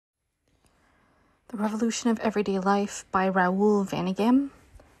The Revolution of Everyday Life by Raoul Vaneigem,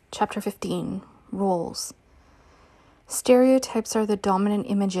 Chapter 15, Roles. Stereotypes are the dominant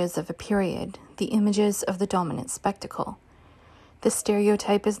images of a period, the images of the dominant spectacle. The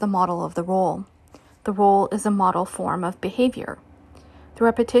stereotype is the model of the role. The role is a model form of behavior. The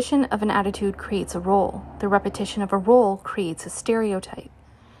repetition of an attitude creates a role. The repetition of a role creates a stereotype.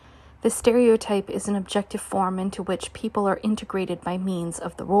 The stereotype is an objective form into which people are integrated by means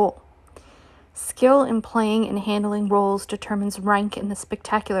of the role. Skill in playing and handling roles determines rank in the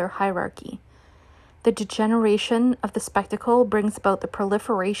spectacular hierarchy. The degeneration of the spectacle brings about the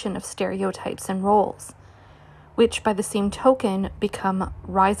proliferation of stereotypes and roles, which by the same token become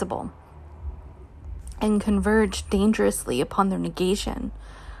risible and converge dangerously upon their negation,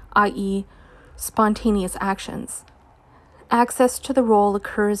 i.e., spontaneous actions. Access to the role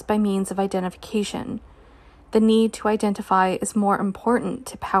occurs by means of identification. The need to identify is more important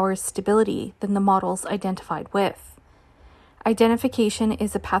to power's stability than the models identified with. Identification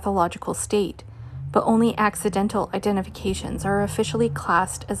is a pathological state, but only accidental identifications are officially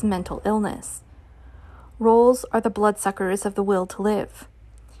classed as mental illness. Roles are the bloodsuckers of the will to live.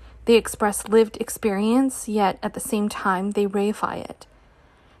 They express lived experience, yet at the same time they reify it.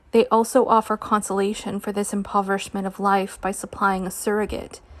 They also offer consolation for this impoverishment of life by supplying a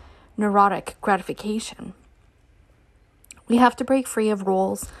surrogate, neurotic gratification. We have to break free of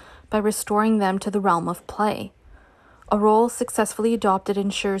roles by restoring them to the realm of play. A role successfully adopted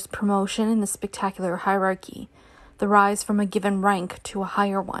ensures promotion in the spectacular hierarchy, the rise from a given rank to a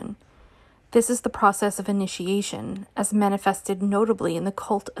higher one. This is the process of initiation, as manifested notably in the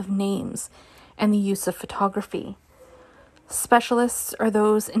cult of names and the use of photography. Specialists are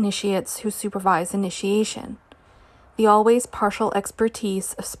those initiates who supervise initiation. The always partial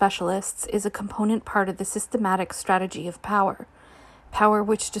expertise of specialists is a component part of the systematic strategy of power, power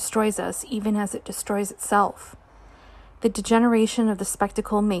which destroys us even as it destroys itself. The degeneration of the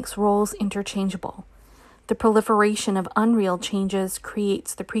spectacle makes roles interchangeable. The proliferation of unreal changes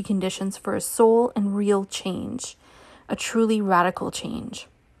creates the preconditions for a soul and real change, a truly radical change.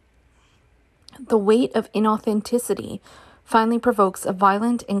 The weight of inauthenticity finally provokes a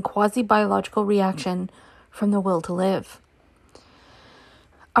violent and quasi-biological reaction from the will to live.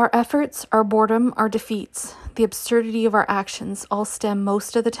 Our efforts, our boredom, our defeats, the absurdity of our actions all stem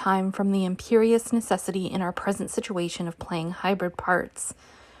most of the time from the imperious necessity in our present situation of playing hybrid parts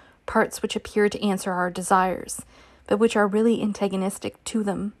which appear to answer our desires, but which are really antagonistic to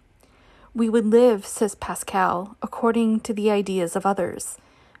them. We would live, says Pascal, according to the ideas of others.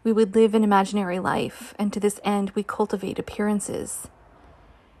 We would live an imaginary life, and to this end we cultivate appearances.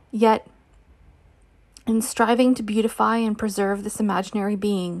 Yet, in striving to beautify and preserve this imaginary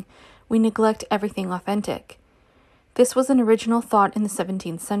being, we neglect everything authentic. This was an original thought in the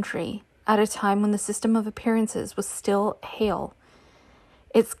 17th century, at a time when the system of appearances was still hale.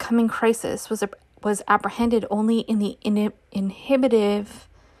 Its coming crisis was apprehended only in the inhibitive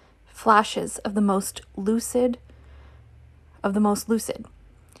flashes of the most lucid.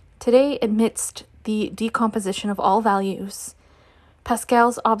 Today, amidst the decomposition of all values,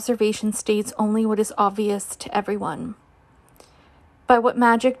 Pascal's observation states only what is obvious to everyone. By what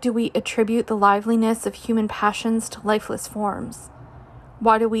magic do we attribute the liveliness of human passions to lifeless forms?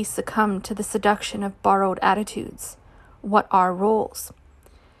 Why do we succumb to the seduction of borrowed attitudes? What are roles?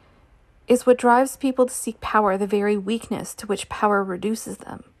 Is what drives people to seek power the very weakness to which power reduces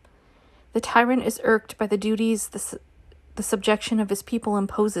them? The tyrant is irked by the duties the subjection of his people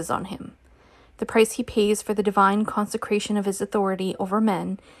imposes on him. The price he pays for the divine consecration of his authority over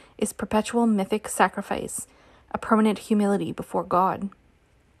men is perpetual mythic sacrifice, a permanent humility before God.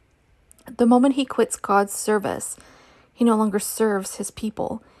 The moment he quits God's service, he no longer serves his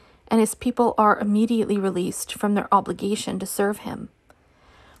people, and his people are immediately released from their obligation to serve him.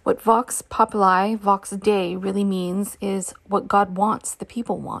 What vox populi, vox Dei really means is what God wants, the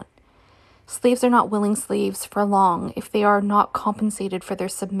people want. Slaves are not willing slaves for long if they are not compensated for their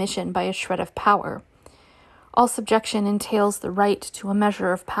submission by a shred of power. All subjection entails the right to a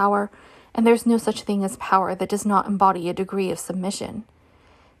measure of power, and there's no such thing as power that does not embody a degree of submission.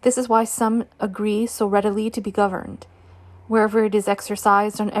 This is why some agree so readily to be governed. Wherever it is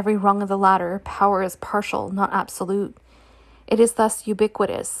exercised on every rung of the ladder, power is partial, not absolute. It is thus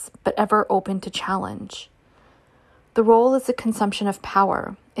ubiquitous, but ever open to challenge. The role is a consumption of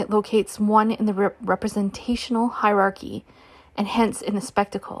power. It locates one in the representational hierarchy, and hence in the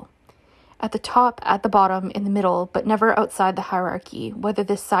spectacle. At the top, at the bottom, in the middle, but never outside the hierarchy, whether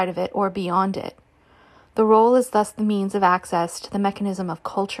this side of it or beyond it. The role is thus the means of access to the mechanism of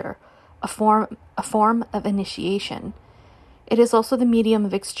culture, a form of initiation. It is also the medium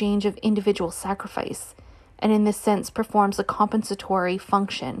of exchange of individual sacrifice, and in this sense performs a compensatory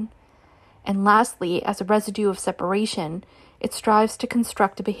function. And lastly, as a residue of separation, it strives to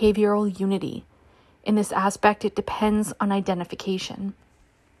construct a behavioral unity. In this aspect, it depends on identification.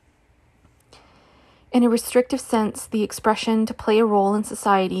 In a restrictive sense, the expression to play a role in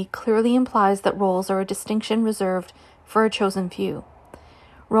society clearly implies that roles are a distinction reserved for a chosen few.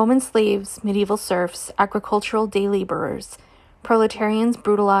 Roman slaves, medieval serfs, agricultural day laborers, proletarians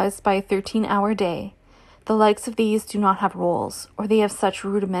brutalized by a 13-hour day, the likes of these do not have roles, or they have such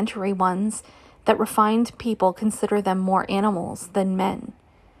rudimentary ones that refined people consider them more animals than men.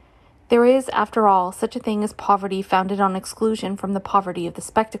 There is, after all, such a thing as poverty founded on exclusion from the poverty of the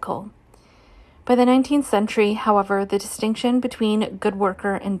spectacle. By the 19th century, however, the distinction between good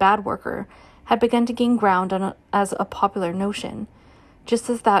worker and bad worker had begun to gain ground as a popular notion,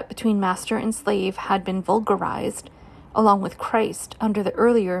 just as that between master and slave had been vulgarized, along with Christ, under the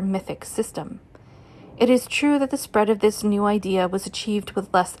earlier mythic system. It is true that the spread of this new idea was achieved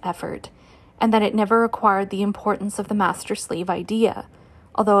with less effort, and that it never acquired the importance of the master-slave idea,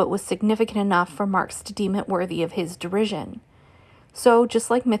 although it was significant enough for Marx to deem it worthy of his derision. So, just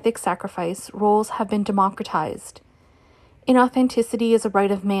like mythic sacrifice, roles have been democratized. Inauthenticity is a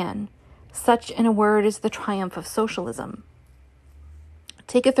right of man. Such, in a word, is the triumph of socialism.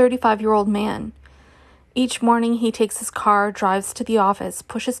 Take a 35-year-old man. Each morning he takes his car, drives to the office,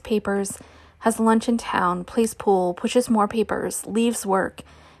 pushes papers, has lunch in town, plays pool, pushes more papers, leaves work,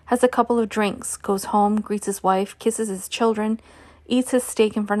 has a couple of drinks, goes home, greets his wife, kisses his children, eats his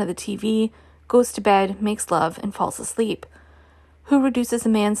steak in front of the TV, goes to bed, makes love, and falls asleep. Who reduces a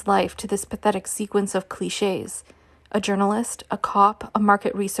man's life to this pathetic sequence of cliches? A journalist, a cop, a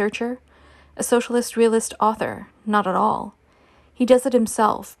market researcher, a socialist realist author? Not at all. He does it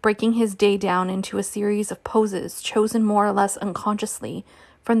himself, breaking his day down into a series of poses chosen more or less unconsciously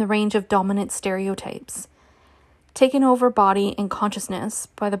from the range of dominant stereotypes. Taken over body and consciousness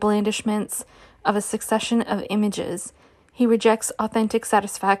by the blandishments of a succession of images, he rejects authentic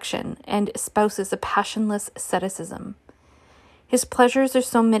satisfaction and espouses a passionless asceticism. His pleasures are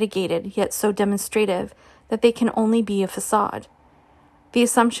so mitigated, yet so demonstrative, that they can only be a facade. The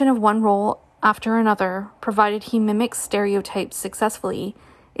assumption of one role after another, provided he mimics stereotypes successfully,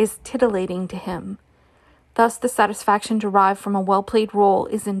 is titillating to him. Thus, the satisfaction derived from a well-played role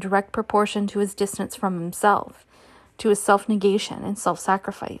is in direct proportion to his distance from himself, to his self-negation and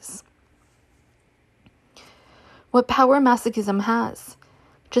self-sacrifice. What power masochism has,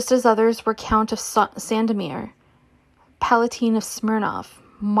 just as others were Count of Sandomir, Palatine of Smirnov,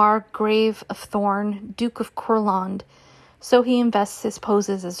 Margrave of Thorn, Duke of Courland, so he invests his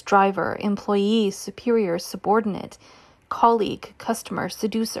poses as driver, employee, superior, subordinate, colleague, customer,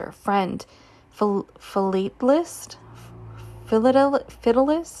 seducer, friend, philatelist?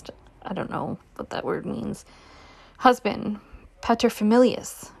 I don't know what that word means. Husband,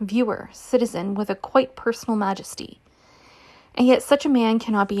 paterfamilias, viewer, citizen with a quite personal majesty. And yet such a man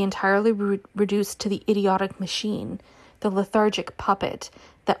cannot be entirely reduced to the idiotic machine, the lethargic puppet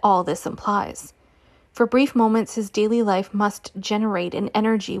that all this implies. For brief moments, his daily life must generate an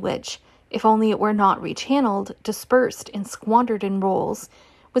energy which, if only it were not rechanneled, dispersed, and squandered in roles,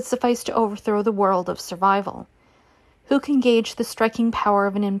 would suffice to overthrow the world of survival. Who can gauge the striking power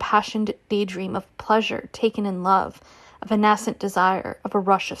of an impassioned daydream of pleasure taken in love, of a nascent desire, of a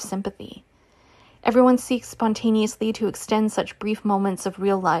rush of sympathy? Everyone seeks spontaneously to extend such brief moments of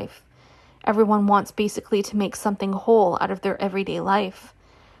real life. Everyone wants basically to make something whole out of their everyday life.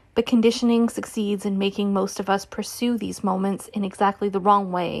 But conditioning succeeds in making most of us pursue these moments in exactly the wrong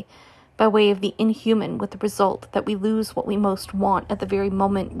way, by way of the inhuman, with the result that we lose what we most want at the very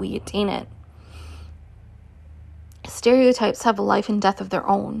moment we attain it. Stereotypes have a life and death of their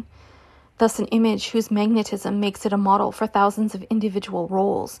own. Thus, an image whose magnetism makes it a model for thousands of individual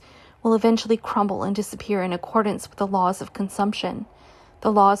roles will eventually crumble and disappear in accordance with the laws of consumption,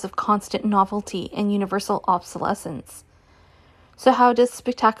 the laws of constant novelty and universal obsolescence. So how does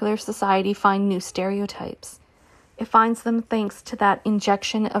spectacular society find new stereotypes? It finds them thanks to that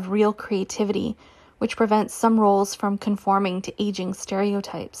injection of real creativity which prevents some roles from conforming to aging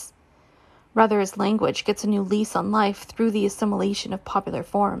stereotypes. Rather, as language gets a new lease on life through the assimilation of popular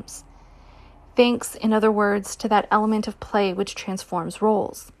forms. Thanks, in other words, to that element of play which transforms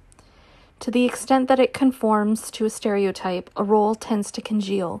roles. To the extent that it conforms to a stereotype, a role tends to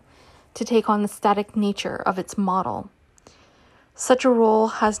congeal, to take on the static nature of its model. Such a role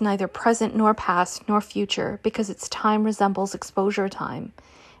has neither present nor past nor future because its time resembles exposure time,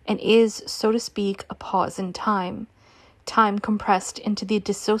 and is, so to speak, a pause in time, time compressed into the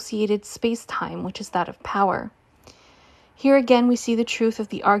dissociated space-time which is that of power. Here again we see the truth of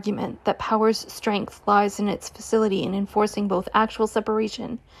the argument that power's strength lies in its facility in enforcing both actual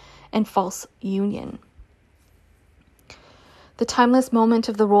separation and false union. The timeless moment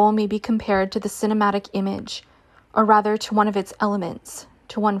of the role may be compared to the cinematic image, or rather to one of its elements,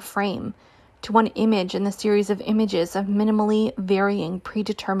 to one frame, to one image in the series of images of minimally varying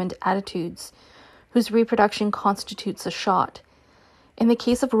predetermined attitudes, whose reproduction constitutes a shot. In the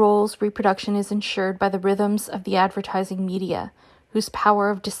case of roles, reproduction is ensured by the rhythms of the advertising media, whose power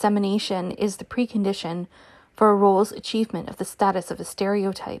of dissemination is the precondition for a role's achievement of the status of a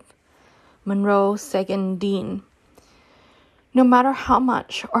stereotype. Monroe, Sagan, Dean. No matter how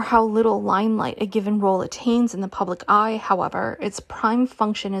much or how little limelight a given role attains in the public eye, however, its prime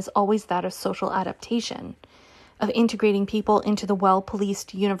function is always that of social adaptation, of integrating people into the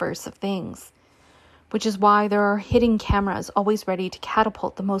well-policed universe of things, which is why there are hidden cameras always ready to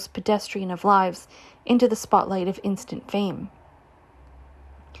catapult the most pedestrian of lives into the spotlight of instant fame.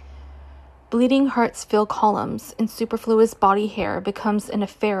 Bleeding hearts fill columns, and superfluous body hair becomes an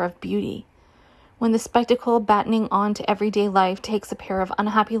affair of beauty. When the spectacle battening on to everyday life takes a pair of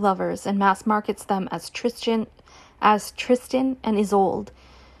unhappy lovers and mass markets them as Tristan and Isolde,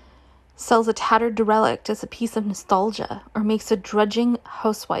 sells a tattered derelict as a piece of nostalgia, or makes a drudging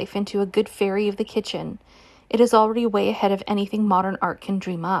housewife into a good fairy of the kitchen, it is already way ahead of anything modern art can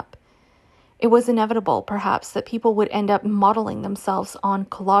dream up. It was inevitable, perhaps, that people would end up modeling themselves on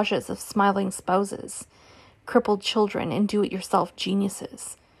collages of smiling spouses, crippled children, and do-it-yourself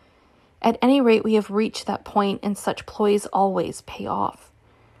geniuses. At any rate, we have reached that point, and such ploys always pay off.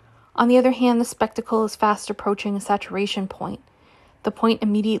 On the other hand, the spectacle is fast approaching a saturation point, the point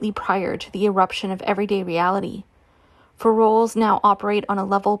immediately prior to the eruption of everyday reality. For roles now operate on a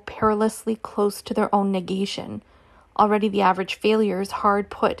level perilously close to their own negation. Already the average failure is hard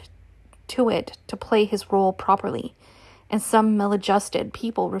put to it to play his role properly, and some maladjusted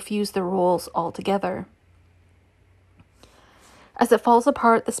people refuse their roles altogether. As it falls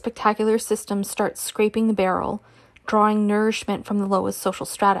apart, the spectacular system starts scraping the barrel, drawing nourishment from the lowest social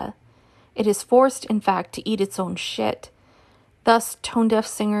strata. It is forced, in fact, to eat its own shit. Thus, tone-deaf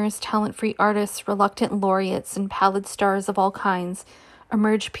singers, talent-free artists, reluctant laureates, and pallid stars of all kinds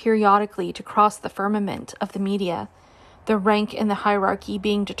emerge periodically to cross the firmament of the media, their rank in the hierarchy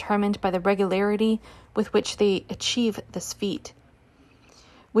being determined by the regularity with which they achieve this feat,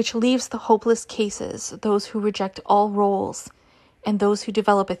 which leaves the hopeless cases, those who reject all roles, and those who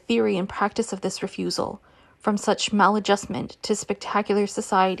develop a theory and practice of this refusal, from such maladjustment to spectacular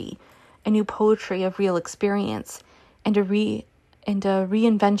society, a new poetry of real experience, and a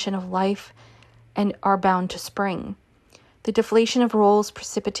reinvention of life, and are bound to spring. The deflation of roles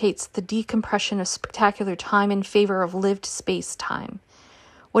precipitates the decompression of spectacular time in favor of lived space-time.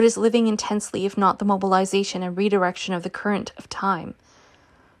 What is living intensely, if not the mobilization and redirection of the current of time,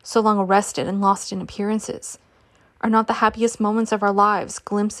 so long arrested and lost in appearances? Are not the happiest moments of our lives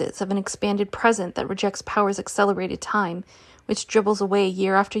glimpses of an expanded present that rejects power's accelerated time, which dribbles away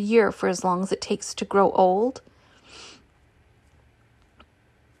year after year for as long as it takes to grow old?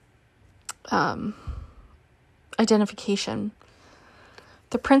 Identification.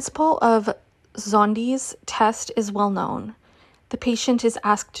 The principle of Zondi's test is well known. The patient is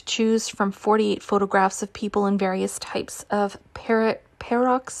asked to choose from 48 photographs of people in various types of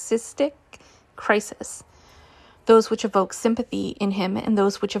paroxystic crisis, those which evoke sympathy in him and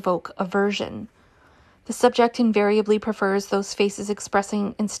those which evoke aversion. The subject invariably prefers those faces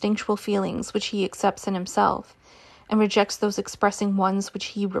expressing instinctual feelings which he accepts in himself, and rejects those expressing ones which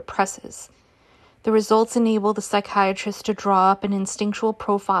he represses. The results enable the psychiatrist to draw up an instinctual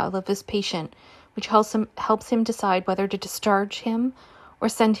profile of his patient, which helps him decide whether to discharge him or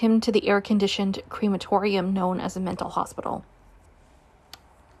send him to the air-conditioned crematorium known as a mental hospital.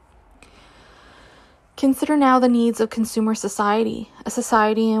 Consider now the needs of consumer society, a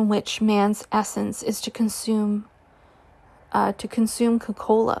society in which man's essence is to consume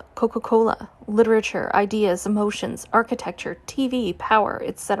Coca-Cola, literature, ideas, emotions, architecture, TV, power,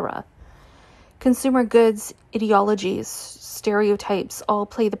 etc. Consumer goods, ideologies, stereotypes all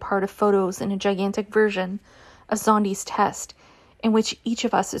play the part of photos in a gigantic version of Zondi's test, in which each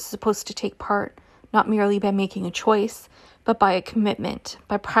of us is supposed to take part, not merely by making a choice, but by a commitment,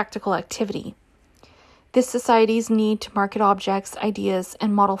 by practical activity. This society's need to market objects, ideas,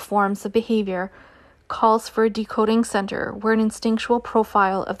 and model forms of behavior calls for a decoding center where an instinctual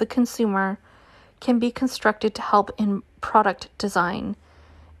profile of the consumer can be constructed to help in product design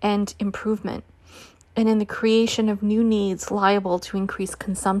and improvement, and in the creation of new needs liable to increase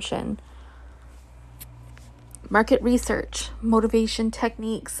consumption. Market research, motivation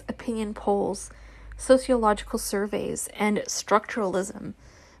techniques, opinion polls, Sociological surveys and structuralism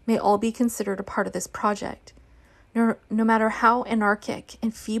may all be considered a part of this project, no matter how anarchic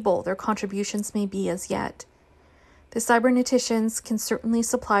and feeble their contributions may be as yet. The cyberneticians can certainly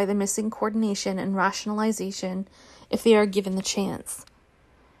supply the missing coordination and rationalization if they are given the chance.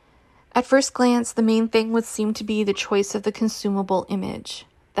 At first glance, the main thing would seem to be the choice of the consumable image.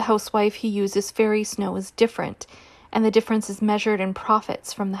 The housewife who uses fairy snow is different, and the difference is measured in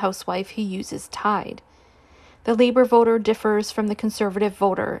profits from the housewife who uses Tide. The Labour voter differs from the Conservative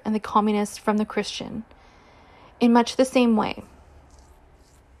voter, and the Communist from the Christian, in much the same way.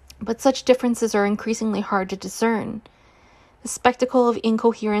 But such differences are increasingly hard to discern. The spectacle of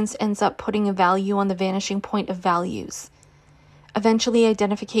incoherence ends up putting a value on the vanishing point of values. Eventually,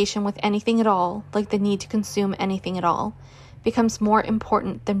 identification with anything at all, like the need to consume anything at all, becomes more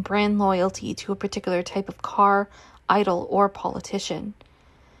important than brand loyalty to a particular type of car, idol, or politician.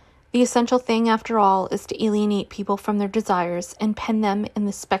 The essential thing, after all, is to alienate people from their desires and pen them in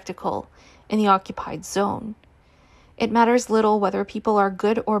the spectacle, in the occupied zone. It matters little whether people are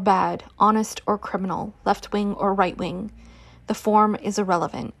good or bad, honest or criminal, left-wing or right-wing. The form is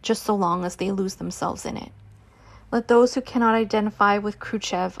irrelevant, just so long as they lose themselves in it. Let those who cannot identify with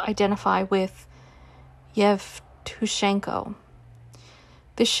Khrushchev identify with Yevtushenko.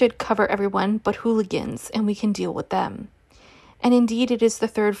 This should cover everyone but hooligans, and we can deal with them. And indeed, it is the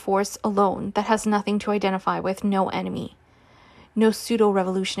third force alone that has nothing to identify with, no enemy, no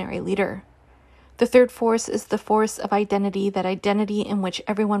pseudo-revolutionary leader. The third force is the force of identity, that identity in which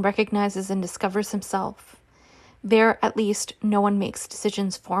everyone recognizes and discovers himself. There, at least, no one makes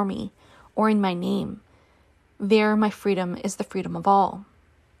decisions for me, or in my name. There, my freedom is the freedom of all.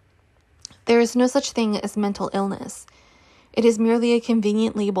 There is no such thing as mental illness. It is merely a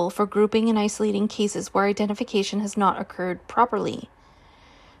convenient label for grouping and isolating cases where identification has not occurred properly.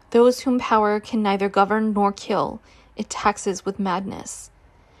 Those whom power can neither govern nor kill, it taxes with madness.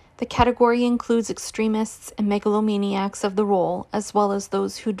 The category includes extremists and megalomaniacs of the role, as well as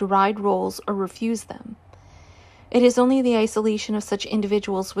those who deride roles or refuse them. It is only the isolation of such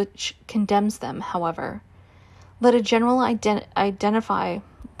individuals which condemns them, however. Let a general identify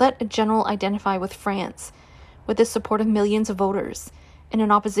with France, with the support of millions of voters, and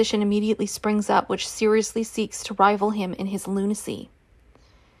an opposition immediately springs up which seriously seeks to rival him in his lunacy.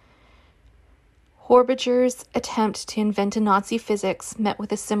 Horbiger's attempt to invent a Nazi physics met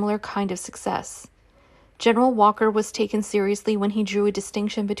with a similar kind of success. General Walker was taken seriously when he drew a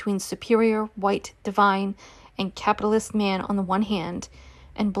distinction between superior, white, divine, and capitalist man on the one hand,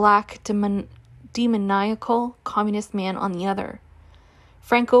 and black, demoniacal communist man on the other.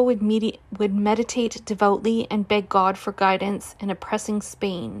 Franco would meditate devoutly and beg God for guidance in oppressing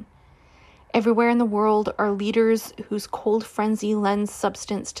Spain. Everywhere in the world are leaders whose cold frenzy lends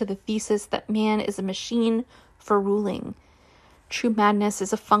substance to the thesis that man is a machine for ruling. True madness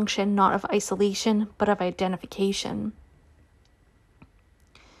is a function not of isolation, but of identification.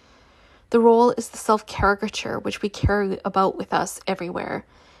 The role is the self-caricature which we carry about with us everywhere,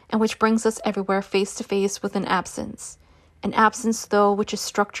 and which brings us everywhere face to face with an absence, though, which is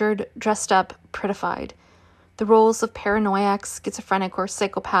structured, dressed up, prettified. The roles of paranoiac, schizophrenic, or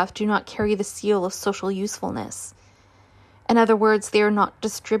psychopath do not carry the seal of social usefulness. In other words, they are not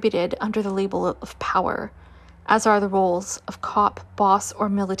distributed under the label of power, as are the roles of cop, boss, or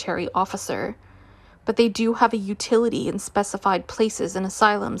military officer, but they do have a utility in specified places in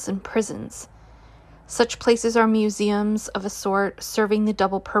asylums and prisons. Such places are museums of a sort, serving the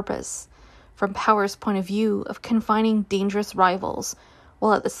double purpose, from power's point of view, of confining dangerous rivals,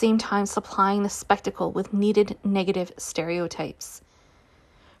 while at the same time supplying the spectacle with needed negative stereotypes.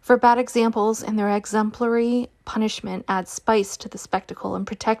 For bad examples and their exemplary punishment add spice to the spectacle and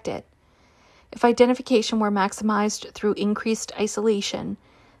protect it. If identification were maximized through increased isolation,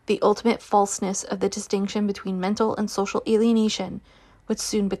 the ultimate falseness of the distinction between mental and social alienation would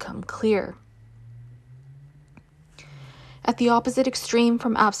soon become clear. At the opposite extreme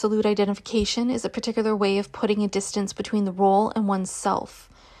from absolute identification is a particular way of putting a distance between the role and one's self,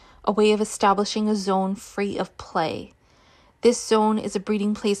 a way of establishing a zone free of play. This zone is a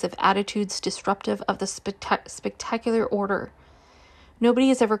breeding place of attitudes disruptive of the spectacular order.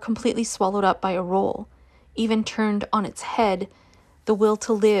 Nobody is ever completely swallowed up by a role. Even turned on its head, the will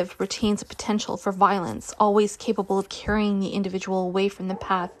to live retains a potential for violence, always capable of carrying the individual away from the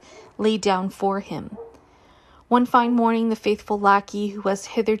path laid down for him. One fine morning, the faithful lackey, who has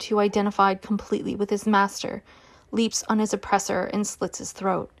hitherto identified completely with his master, leaps on his oppressor and slits his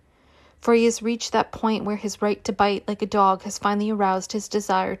throat. For he has reached that point where his right to bite like a dog has finally aroused his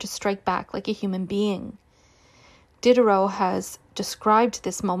desire to strike back like a human being. Diderot has described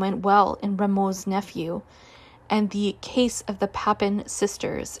this moment well in Rameau's Nephew, and the case of the Papin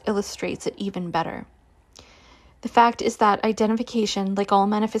sisters illustrates it even better. The fact is that identification, like all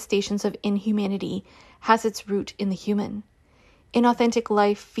manifestations of inhumanity, has its root in the human. Inauthentic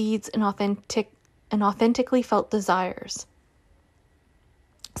life feeds inauthentically felt desires.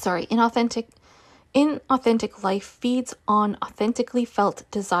 Inauthentic life feeds on authentically felt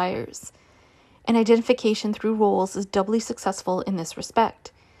desires, and identification through roles is doubly successful in this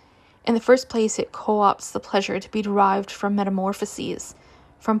respect. In the first place, it co-opts the pleasure to be derived from metamorphoses,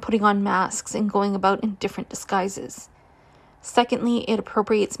 from putting on masks and going about in different disguises. Secondly, it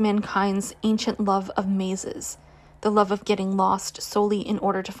appropriates mankind's ancient love of mazes, the love of getting lost solely in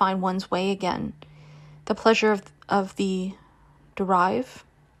order to find one's way again, the pleasure of the derive.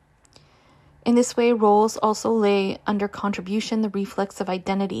 In this way, roles also lay under contribution the reflex of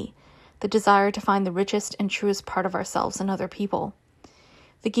identity, the desire to find the richest and truest part of ourselves and other people.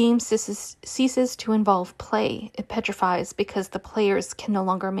 The game ceases to involve play. It petrifies because the players can no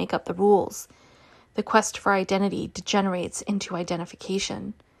longer make up the rules. The quest for identity degenerates into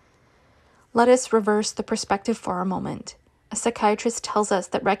identification. Let us reverse the perspective for a moment. A psychiatrist tells us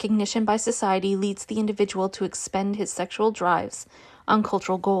that recognition by society leads the individual to expend his sexual drives on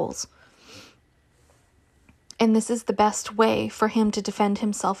cultural goals. And this is the best way for him to defend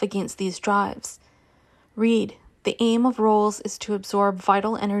himself against these drives. Read, the aim of roles is to absorb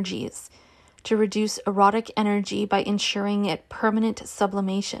vital energies, to reduce erotic energy by ensuring it permanent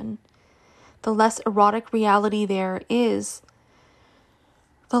sublimation. The less erotic reality there is,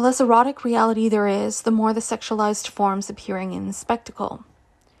 the more the sexualized forms appearing in the spectacle.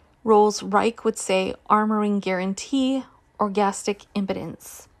 Rawls Reich would say armoring guarantee, orgastic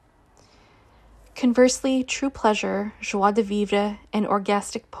impotence. Conversely, true pleasure, joie de vivre, and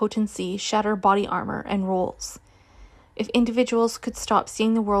orgastic potency shatter body armor and roles. If individuals could stop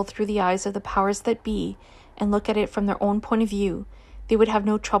seeing the world through the eyes of the powers that be and look at it from their own point of view, they would have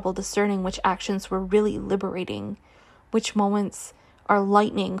no trouble discerning which actions were really liberating, which moments are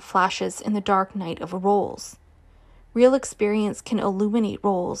lightning flashes in the dark night of roles. Real experience can illuminate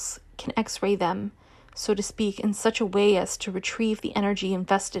roles, can x-ray them, so to speak, in such a way as to retrieve the energy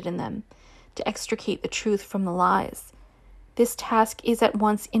invested in them, to extricate the truth from the lies. This task is at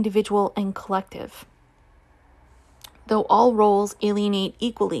once individual and collective. Though all roles alienate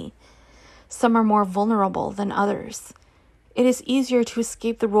equally, some are more vulnerable than others. It is easier to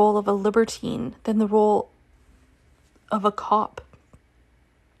escape the role of a libertine than the role of a cop,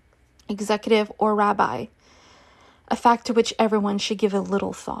 executive, or rabbi, a fact to which everyone should give a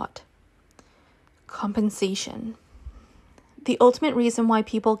little thought. Compensation. The ultimate reason why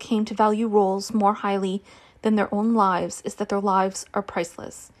people came to value roles more highly than their own lives is that their lives are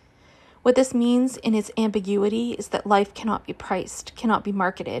priceless. What this means in its ambiguity is that life cannot be priced, cannot be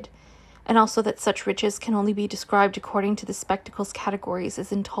marketed, and also that such riches can only be described according to the spectacle's categories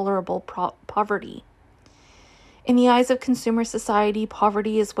as intolerable poverty. In the eyes of consumer society,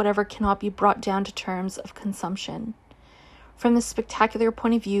 poverty is whatever cannot be brought down to terms of consumption. From the spectacular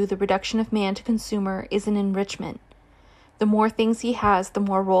point of view, the reduction of man to consumer is an enrichment. The more things he has, the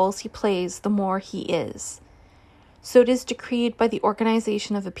more roles he plays, the more he is. So it is decreed by the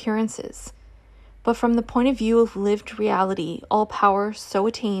organization of appearances. But from the point of view of lived reality, all power so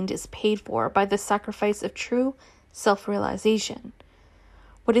attained is paid for by the sacrifice of true self-realization.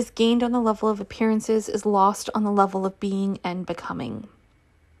 What is gained on the level of appearances is lost on the level of being and becoming.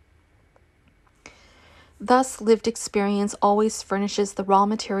 Thus, lived experience always furnishes the raw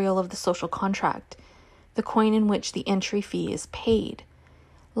material of the social contract, the coin in which the entry fee is paid.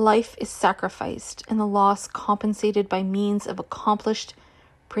 Life is sacrificed, and the loss compensated by means of accomplished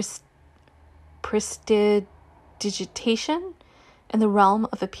prestidigitation in the realm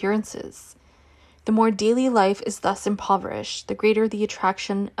of appearances. The more daily life is thus impoverished, the greater the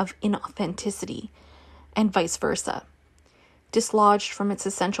attraction of inauthenticity, and vice versa. Dislodged from its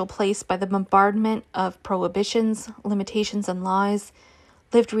essential place by the bombardment of prohibitions, limitations, and lies,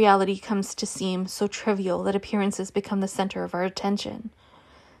 lived reality comes to seem so trivial that appearances become the center of our attention,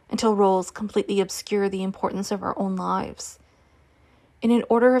 until roles completely obscure the importance of our own lives. In an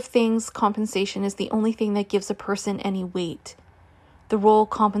order of things, compensation is the only thing that gives a person any weight. The role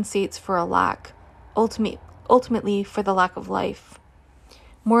compensates for a lack, ultimately for the lack of life,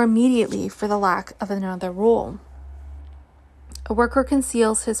 more immediately for the lack of another role. A worker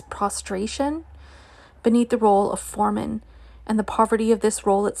conceals his prostration beneath the role of foreman, and the poverty of this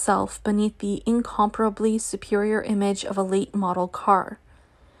role itself beneath the incomparably superior image of a late model car.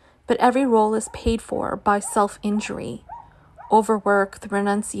 But every role is paid for by self-injury, overwork, the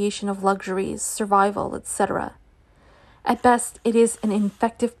renunciation of luxuries, survival, etc. At best, it is an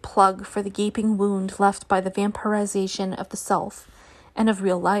infective plug for the gaping wound left by the vampirization of the self and of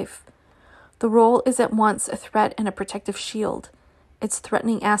real life. The role is at once a threat and a protective shield. Its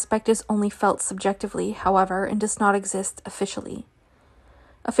threatening aspect is only felt subjectively, however, and does not exist officially.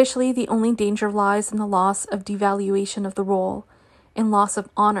 Officially, the only danger lies in the loss of devaluation of the role, in loss of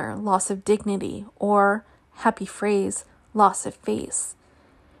honor, loss of dignity, or, happy phrase, loss of face.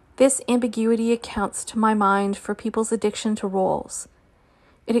 This ambiguity accounts, to my mind, for people's addiction to roles.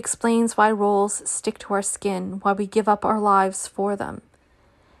 It explains why roles stick to our skin, why we give up our lives for them.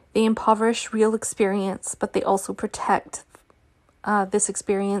 They impoverish real experience, but they also protect this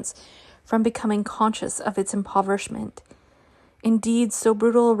experience from becoming conscious of its impoverishment. Indeed, so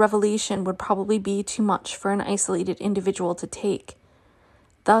brutal a revelation would probably be too much for an isolated individual to take.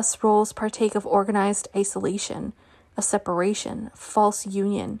 Thus, roles partake of organized isolation, a separation, false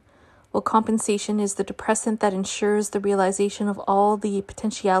union, while compensation is the depressant that ensures the realization of all the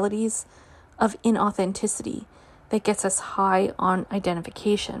potentialities of inauthenticity that gets us high on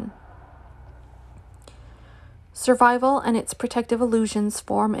identification. Survival and its protective illusions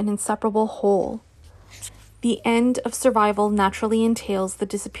form an inseparable whole. The end of survival naturally entails the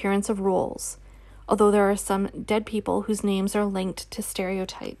disappearance of roles, although there are some dead people whose names are linked to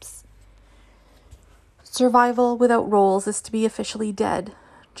stereotypes. Survival without roles is to be officially dead.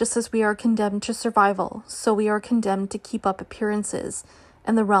 Just as we are condemned to survival, so we are condemned to keep up appearances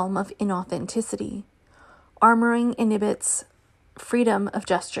in the realm of inauthenticity. Armoring inhibits freedom of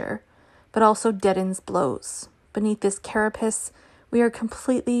gesture, but also deadens blows. Beneath this carapace, we are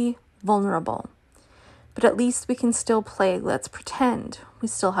completely vulnerable. But at least we can still play let's pretend. We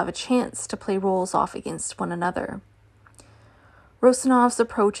still have a chance to play roles off against one another. Rosanov's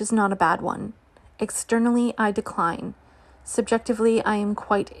approach is not a bad one. Externally, I decline. Subjectively, I am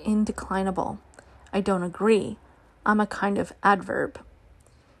quite indeclinable. I don't agree. I'm a kind of adverb.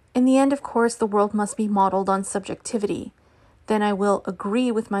 In the end, of course, the world must be modeled on subjectivity. Then I will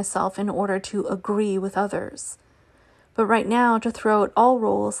agree with myself in order to agree with others. But right now, to throw out all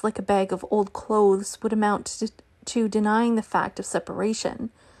roles like a bag of old clothes would amount to denying the fact of separation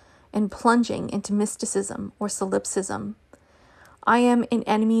and plunging into mysticism or solipsism. I am in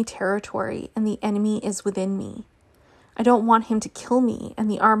enemy territory, and the enemy is within me. I don't want him to kill me, and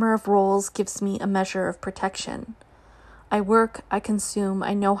the armor of roles gives me a measure of protection. I work, I consume,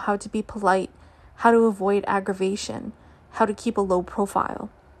 I know how to be polite, how to avoid aggravation, how to keep a low profile.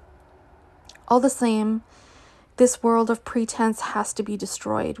 All the same, this world of pretense has to be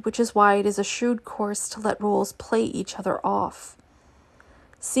destroyed, which is why it is a shrewd course to let roles play each other off.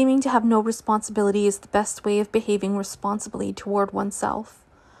 Seeming to have no responsibility is the best way of behaving responsibly toward oneself.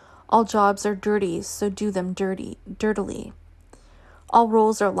 All jobs are dirty, so do them dirtily. All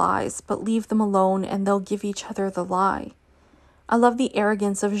roles are lies, but leave them alone and they'll give each other the lie. I love the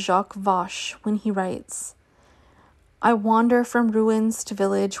arrogance of Jacques Vache when he writes, I wander from ruins to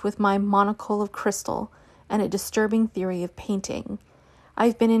village with my monocle of crystal and a disturbing theory of painting.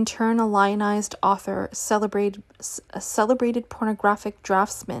 I've been in turn a lionized author, a celebrated pornographic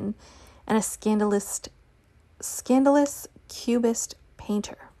draftsman, and a scandalous cubist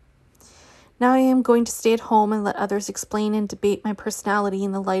painter. Now I am going to stay at home and let others explain and debate my personality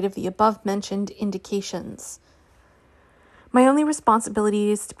in the light of the above-mentioned indications. My only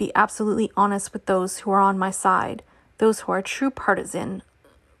responsibility is to be absolutely honest with those who are on my side, those who are true partisans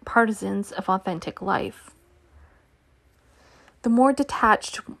of authentic life. The more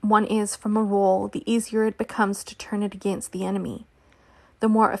detached one is from a role, the easier it becomes to turn it against the enemy. The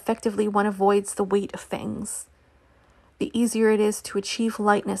more effectively one avoids the weight of things, the easier it is to achieve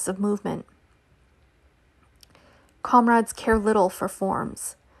lightness of movement. Comrades care little for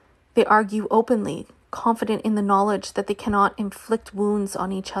forms. They argue openly, confident in the knowledge that they cannot inflict wounds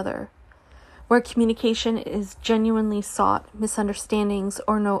on each other. Where communication is genuinely sought, misunderstandings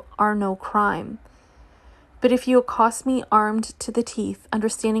are no crime. But if you accost me armed to the teeth,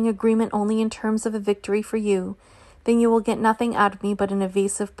 understanding agreement only in terms of a victory for you, then you will get nothing out of me but an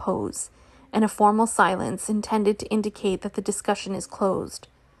evasive pose, and a formal silence intended to indicate that the discussion is closed.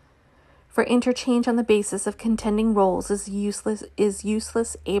 For interchange on the basis of contending roles is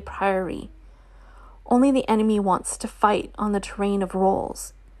useless a priori. Only the enemy wants to fight on the terrain of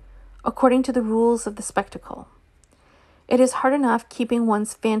roles, according to the rules of the spectacle. It is hard enough keeping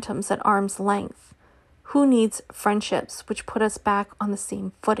one's phantoms at arm's length. Who needs friendships which put us back on the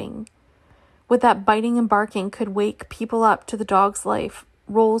same footing? With that biting and barking could wake people up to the dog's life,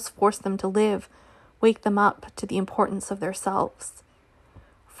 roles force them to live, wake them up to the importance of their selves.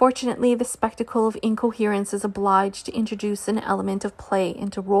 Fortunately, the spectacle of incoherence is obliged to introduce an element of play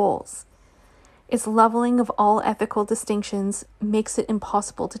into roles. Its leveling of all ethical distinctions makes it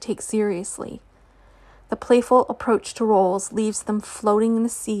impossible to take seriously. The playful approach to roles leaves them floating in the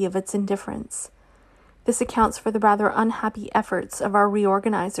sea of its indifference. This accounts for the rather unhappy efforts of our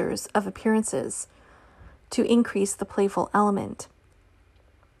reorganizers of appearances to increase the playful element.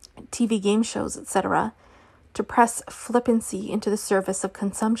 TV game shows, etc., to press flippancy into the service of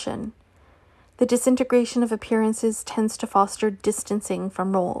consumption. The disintegration of appearances tends to foster distancing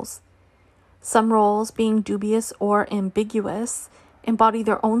from roles. Some roles, being dubious or ambiguous, embody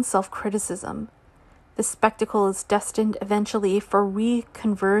their own self-criticism. The spectacle is destined eventually for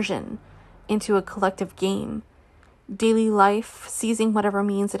reconversion into a collective game. Daily life, seizing whatever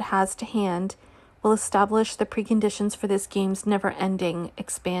means it has to hand, will establish the preconditions for this game's never-ending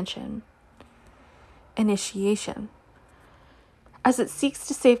expansion. Initiation. As it seeks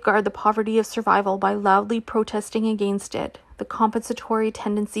to safeguard the poverty of survival by loudly protesting against it, the compensatory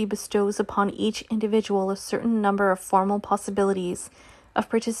tendency bestows upon each individual a certain number of formal possibilities of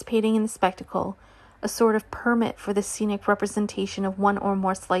participating in the spectacle, a sort of permit for the scenic representation of one or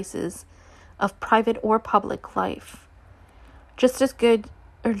more slices of private or public life. Just as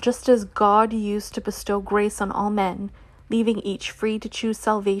God used to bestow grace on all men, leaving each free to choose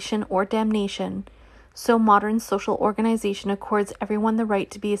salvation or damnation, so modern social organization accords everyone the right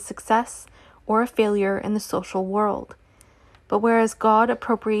to be a success or a failure in the social world. But whereas God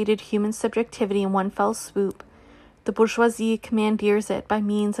appropriated human subjectivity in one fell swoop, the bourgeoisie commandeers it by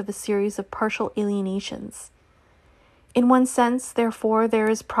means of a series of partial alienations. In one sense, therefore, there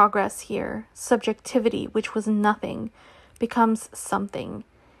is progress here. Subjectivity, which was nothing, becomes something.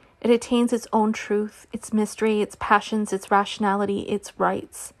 It attains its own truth, its mystery, its passions, its rationality, its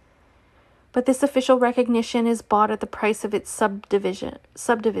rights. But this official recognition is bought at the price of its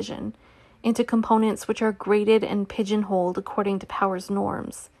subdivision into components which are graded and pigeonholed according to power's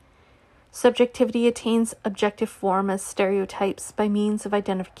norms. Subjectivity attains objective form as stereotypes by means of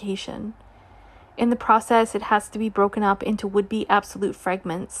identification. In the process, it has to be broken up into would-be absolute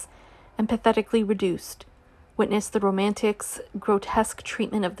fragments and pathetically reduced. Witness the romantic's grotesque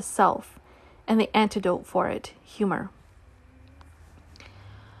treatment of the self and the antidote for it, humor.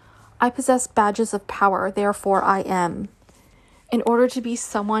 I possess badges of power, therefore I am. In order to be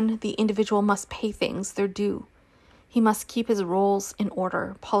someone, the individual must pay things their due. He must keep his roles in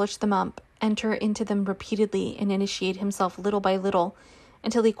order, polish them up, enter into them repeatedly, and initiate himself little by little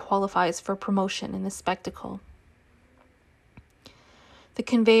until he qualifies for promotion in the spectacle. The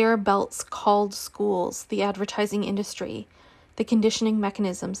conveyor belts called schools, the advertising industry, the conditioning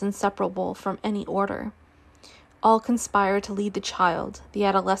mechanisms inseparable from any order, all conspire to lead the child, the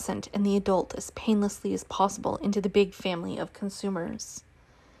adolescent, and the adult as painlessly as possible into the big family of consumers.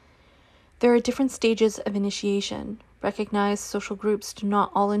 There are different stages of initiation. Recognized social groups do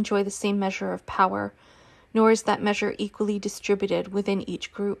not all enjoy the same measure of power, nor is that measure equally distributed within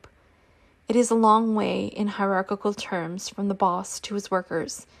each group. It is a long way, in hierarchical terms, from the boss to his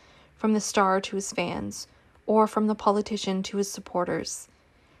workers, from the star to his fans, or from the politician to his supporters.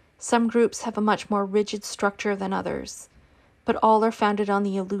 Some groups have a much more rigid structure than others, but all are founded on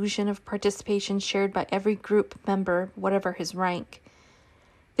the illusion of participation shared by every group member, whatever his rank.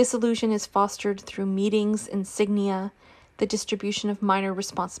 This illusion is fostered through meetings, insignia, the distribution of minor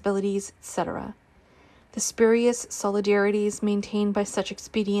responsibilities, etc. The spurious solidarities maintained by such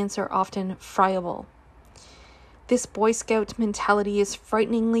expedients are often friable. This Boy Scout mentality is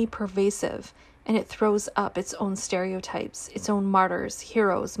frighteningly pervasive, and it throws up its own stereotypes, its own martyrs,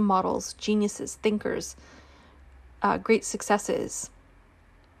 heroes, models, geniuses, thinkers, great successes,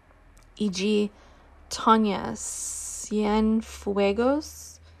 e.g. Tanya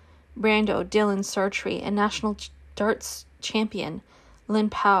Cienfuegos, Brando, Dylan Sartre, and national darts champion Lin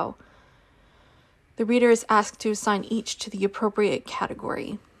Pao. The reader is asked to assign each to the appropriate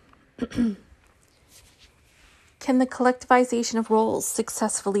category. Can the collectivization of roles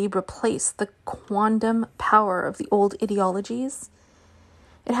successfully replace the quondam power of the old ideologies?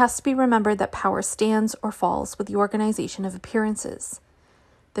 It has to be remembered that power stands or falls with the organization of appearances.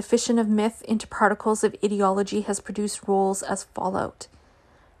 The fission of myth into particles of ideology has produced roles as fallout.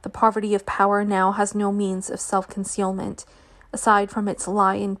 The poverty of power now has no means of self-concealment, aside from its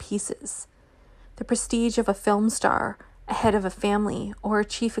lie in pieces. The prestige of a film star, a head of a family, or a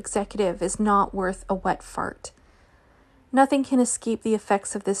chief executive is not worth a wet fart. Nothing can escape the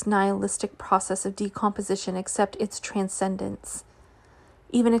effects of this nihilistic process of decomposition except its transcendence.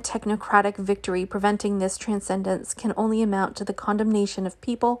 Even a technocratic victory preventing this transcendence can only amount to the condemnation of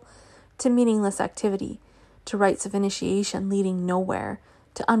people to meaningless activity, to rites of initiation leading nowhere,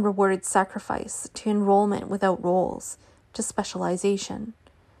 to unrewarded sacrifice, to enrollment without roles, to specialization.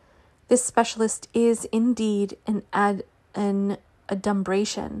 This specialist is indeed an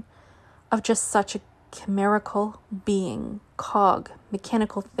adumbration of just such a chimerical being, cog,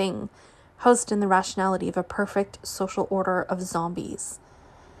 mechanical thing, housed in the rationality of a perfect social order of zombies.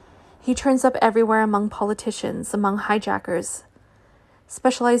 He turns up everywhere among politicians, among hijackers.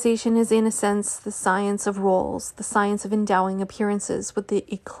 Specialization is, in a sense, the science of roles, the science of endowing appearances with the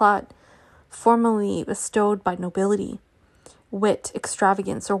éclat formerly bestowed by nobility, wit,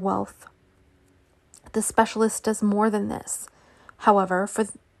 extravagance, or wealth. The specialist does more than this, however,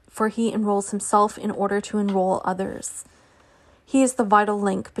 for he enrolls himself in order to enroll others. He is the vital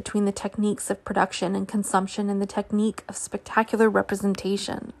link between the techniques of production and consumption and the technique of spectacular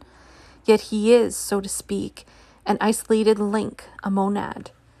representation. Yet he is, so to speak, an isolated link, a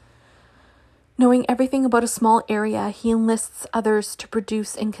monad. Knowing everything about a small area, he enlists others to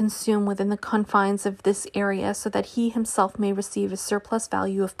produce and consume within the confines of this area so that he himself may receive a surplus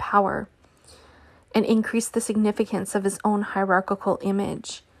value of power and increase the significance of his own hierarchical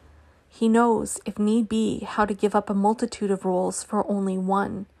image. He knows, if need be, how to give up a multitude of roles for only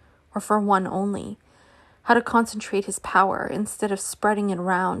one, or for one only, how to concentrate his power instead of spreading it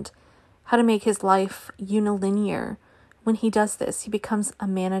around, how to make his life unilinear. When he does this, he becomes a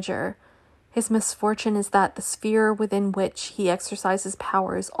manager. His misfortune is that the sphere within which he exercises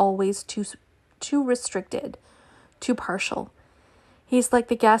power is always too restricted, too partial. He is like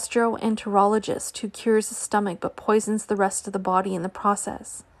the gastroenterologist who cures the stomach but poisons the rest of the body in the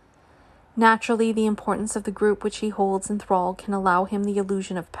process. Naturally, the importance of the group which he holds in thrall can allow him the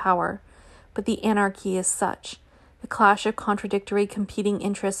illusion of power, but the anarchy is such, the clash of contradictory competing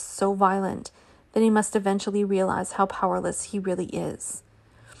interests so violent, that he must eventually realize how powerless he really is.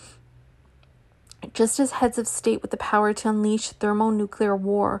 Just as heads of state with the power to unleash thermonuclear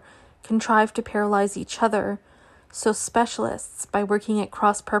war contrive to paralyze each other, so specialists, by working at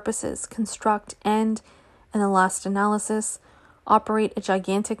cross purposes, construct and, in the last analysis, operate a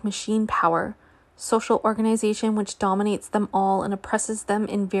gigantic machine power, social organization which dominates them all and oppresses them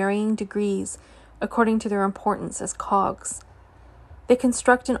in varying degrees according to their importance as cogs. They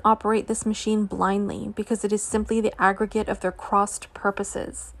construct and operate this machine blindly because it is simply the aggregate of their crossed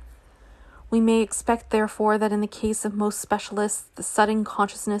purposes. We may expect, therefore, that in the case of most specialists, the sudden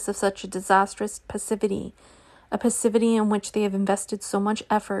consciousness of such a disastrous passivity, a passivity in which they have invested so much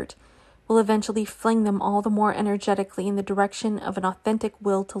effort, will eventually fling them all the more energetically in the direction of an authentic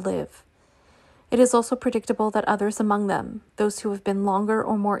will to live. It is also predictable that others among them, those who have been longer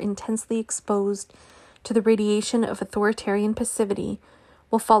or more intensely exposed to the radiation of authoritarian passivity,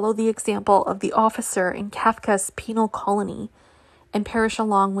 will follow the example of the officer in Kafka's Penal Colony and perish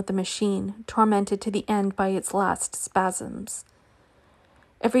along with the machine, tormented to the end by its last spasms.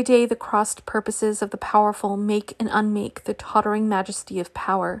 Every day the crossed purposes of the powerful make and unmake the tottering majesty of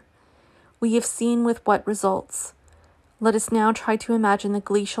power. We have seen with what results. Let us now try to imagine the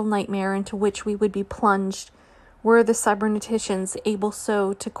glacial nightmare into which we would be plunged were the cyberneticians able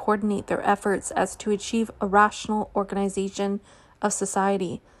so to coordinate their efforts as to achieve a rational organization of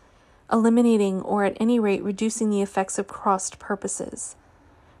society, eliminating or at any rate reducing the effects of crossed purposes.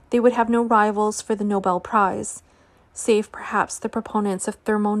 They would have no rivals for the Nobel Prize, save perhaps the proponents of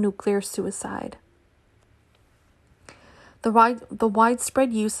thermonuclear suicide. The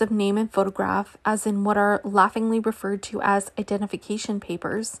widespread use of name and photograph, as in what are laughingly referred to as identification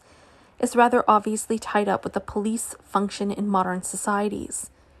papers, is rather obviously tied up with the police function in modern societies.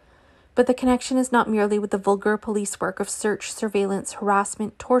 But the connection is not merely with the vulgar police work of search, surveillance,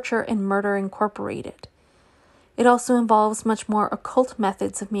 harassment, torture, and murder incorporated. It also involves much more occult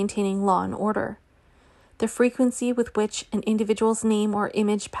methods of maintaining law and order. The frequency with which an individual's name or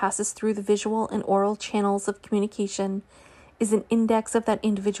image passes through the visual and oral channels of communication is an index of that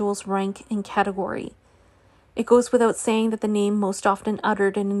individual's rank and category. It goes without saying that the name most often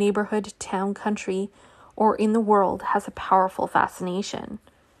uttered in a neighborhood, town, country, or in the world has a powerful fascination.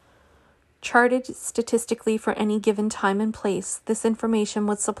 Charted statistically for any given time and place, this information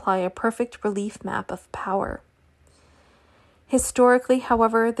would supply a perfect relief map of power. Historically,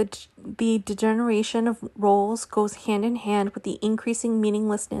 however, the degeneration of roles goes hand in hand with the increasing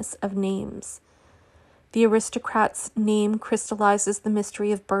meaninglessness of names. The aristocrat's name crystallizes the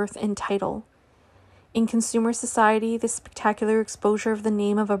mystery of birth and title. In consumer society, the spectacular exposure of the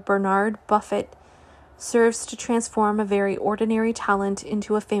name of a Bernard Buffett serves to transform a very ordinary talent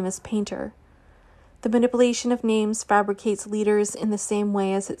into a famous painter. The manipulation of names fabricates leaders in the same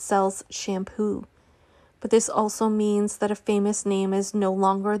way as it sells shampoo. But this also means that a famous name is no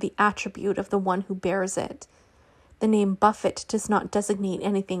longer the attribute of the one who bears it. The name Buffett does not designate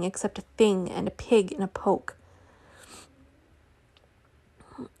anything except a thing and a pig and a poke.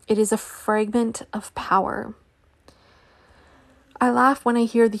 It is a fragment of power. I laugh when I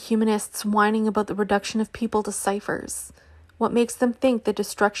hear the humanists whining about the reduction of people to ciphers. What makes them think the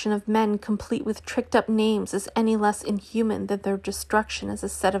destruction of men complete with tricked-up names is any less inhuman than their destruction as a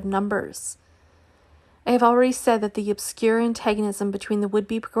set of numbers? I have already said that the obscure antagonism between the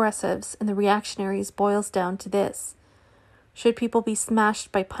would-be progressives and the reactionaries boils down to this. Should people be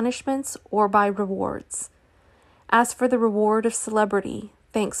smashed by punishments or by rewards? As for the reward of celebrity,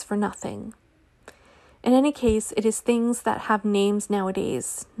 thanks for nothing. In any case, it is things that have names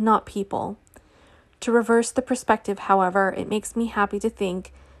nowadays, not people. To reverse the perspective, however, it makes me happy to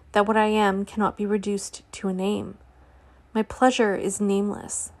think that what I am cannot be reduced to a name. My pleasure is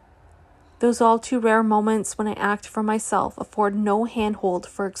nameless. Those all too rare moments when I act for myself afford no handhold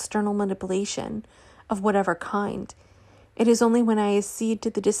for external manipulation of whatever kind. It is only when I accede to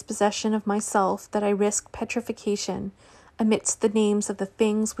the dispossession of myself that I risk petrification amidst the names of the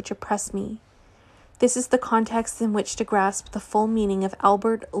things which oppress me. This is the context in which to grasp the full meaning of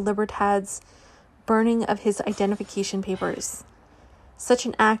Albert Libertad's burning of his identification papers. Such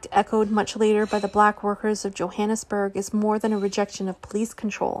an act, echoed much later by the black workers of Johannesburg, is more than a rejection of police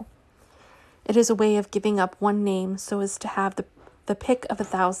control. It is a way of giving up one name so as to have the pick of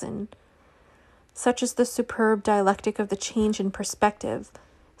 1,000. Such is the superb dialectic of the change in perspective,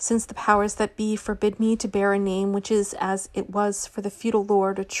 since the powers that be forbid me to bear a name which is, as it was for the feudal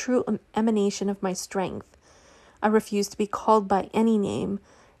lord, a true emanation of my strength. I refuse to be called by any name,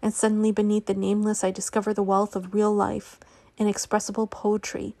 and suddenly beneath the nameless I discover the wealth of real life, inexpressible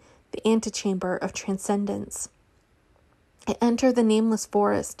poetry, the antechamber of transcendence. I enter the nameless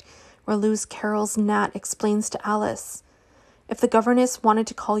forest, where Lewis Carroll's gnat explains to Alice, if the governess wanted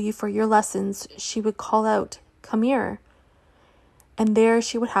to call you for your lessons, she would call out, "Come here." And there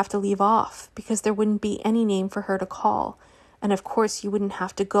she would have to leave off, because there wouldn't be any name for her to call, and of course you wouldn't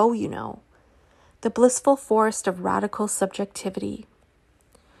have to go, you know. The blissful forest of radical subjectivity.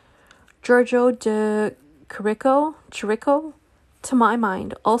 Giorgio de Chirico, to my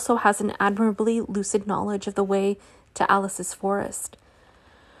mind, also has an admirably lucid knowledge of the way to Alice's forest.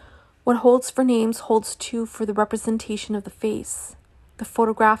 What holds for names holds too for the representation of the face. The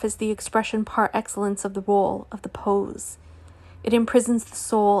photograph is the expression par excellence of the role, of the pose. It imprisons the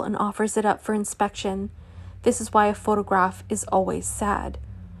soul and offers it up for inspection. This is why a photograph is always sad.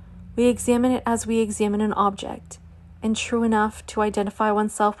 We examine it as we examine an object, and true enough, to identify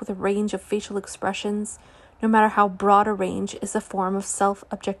oneself with a range of facial expressions, no matter how broad a range, is a form of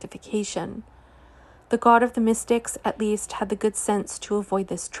self-objectification. The god of the mystics, at least, had the good sense to avoid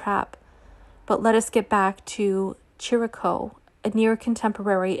this trap. But let us get back to Chirico, a near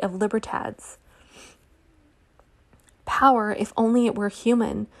contemporary of Libertad's. Power, if only it were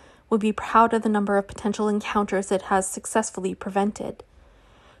human, would be proud of the number of potential encounters it has successfully prevented.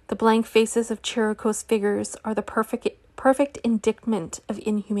 The blank faces of Chirico's figures are the perfect indictment of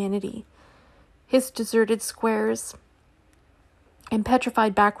inhumanity. His deserted squares and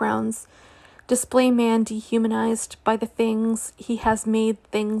petrified backgrounds display man dehumanized by the things he has made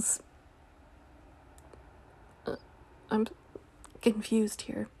things. I'm confused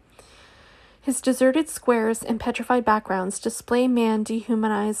here. His deserted squares and petrified backgrounds display man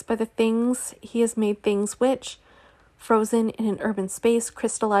dehumanized by the things he has made things which, frozen in an urban space,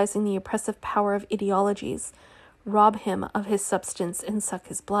 crystallizing the oppressive power of ideologies, rob him of his substance and suck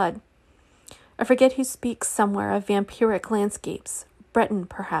his blood. I forget who speaks somewhere of vampiric landscapes, Breton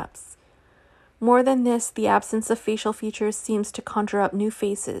perhaps. More than this, the absence of facial features seems to conjure up new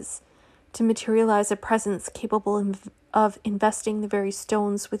faces, to materialize a presence capable of investing the very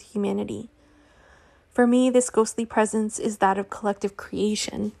stones with humanity. For me, this ghostly presence is that of collective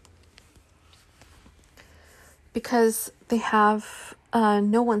creation, because they have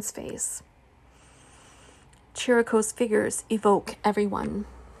no one's face. Chirico's figures evoke everyone.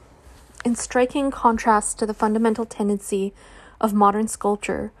 In striking contrast to the fundamental tendency of modern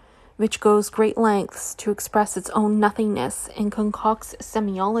sculpture, which goes great lengths to express its own nothingness and concocts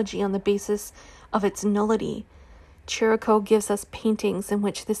semiology on the basis of its nullity, Chirico gives us paintings in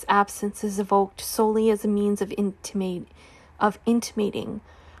which this absence is evoked solely as a means of intimating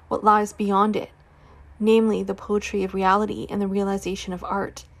what lies beyond it, namely the poetry of reality and the realization of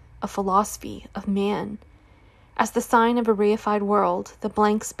art, of philosophy, of man. As the sign of a reified world, the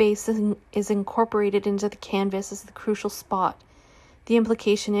blank space is incorporated into the canvas as the crucial spot. The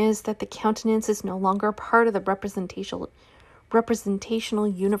implication is that the countenance is no longer part of the representational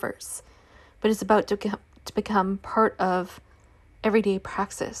universe, but is about to become part of everyday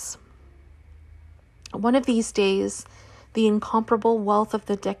praxis. One of these days, the incomparable wealth of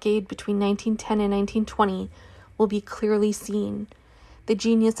the decade between 1910 and 1920 will be clearly seen. The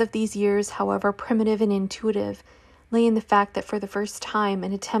genius of these years, however primitive and intuitive, lay in the fact that for the first time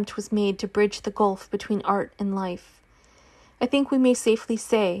an attempt was made to bridge the gulf between art and life. I think we may safely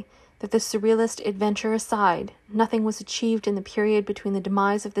say that the surrealist adventure aside, nothing was achieved in the period between the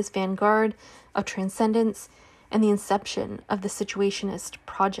demise of this vanguard of transcendence and the inception of the situationist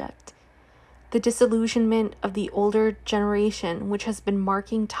project. The disillusionment of the older generation, which has been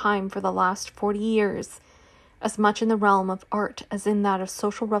marking time for the last 40 years, as much in the realm of art as in that of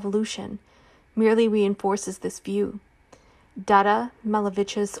social revolution, merely reinforces this view. Dada,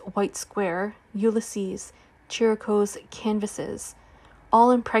 Malevich's White Square, Ulysses, Chirico's canvases,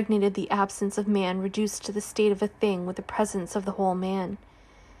 all impregnated the absence of man reduced to the state of a thing with the presence of the whole man.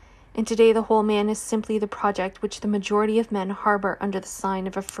 And today the whole man is simply the project which the majority of men harbor under the sign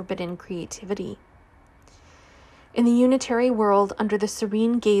of a forbidden creativity. In the unitary world, under the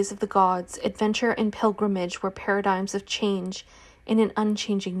serene gaze of the gods, adventure and pilgrimage were paradigms of change in an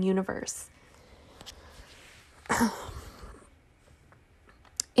unchanging universe.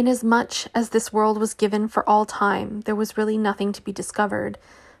 Inasmuch as this world was given for all time, there was really nothing to be discovered,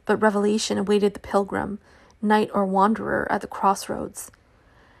 but revelation awaited the pilgrim, knight or wanderer at the crossroads.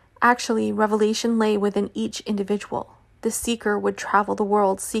 Actually, revelation lay within each individual. The seeker would travel the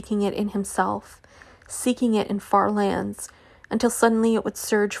world seeking it in himself, seeking it in far lands, until suddenly it would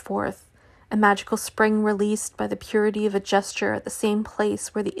surge forth, a magical spring released by the purity of a gesture at the same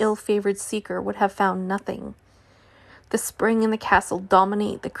place where the ill-favored seeker would have found nothing. The spring and the castle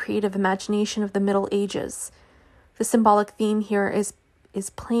dominate the creative imagination of the Middle Ages. The symbolic theme here is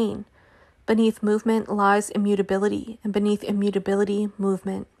plain. Beneath movement lies immutability, and beneath immutability,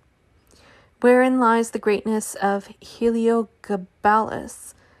 movement. Wherein lies the greatness of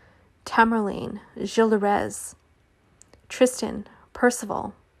Heliogabalus, Tamerlane, Gilles de Retz, Tristan,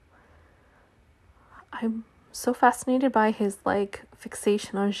 Percival. I'm so fascinated by his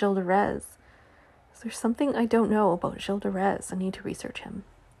fixation on Gilles de Retz. There's something I don't know about Gilles de Retz. I need to research him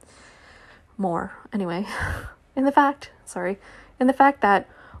more. Anyway, in the fact that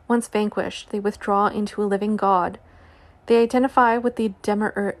once vanquished, they withdraw into a living god. They identify with the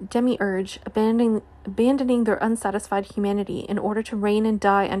demiurge, abandoning their unsatisfied humanity in order to reign and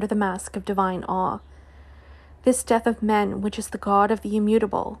die under the mask of divine awe. This death of men, which is the god of the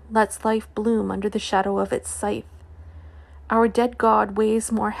immutable, lets life bloom under the shadow of its scythe. Our dead god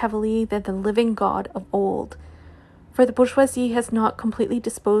weighs more heavily than the living god of old, for the bourgeoisie has not completely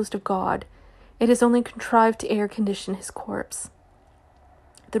disposed of God. It has only contrived to air-condition his corpse.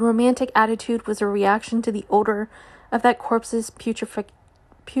 The romantic attitude was a reaction to the odor of that corpse's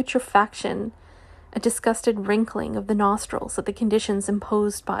putrefaction, a disgusted wrinkling of the nostrils at the conditions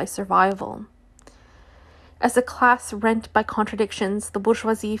imposed by survival. As a class rent by contradictions, the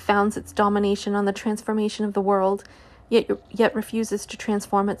bourgeoisie founds its domination on the transformation of the world, yet refuses to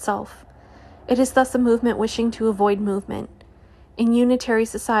transform itself. It is thus a movement wishing to avoid movement. In unitary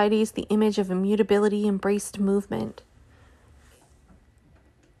societies, the image of immutability embraced movement.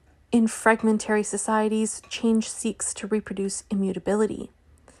 In fragmentary societies, change seeks to reproduce immutability.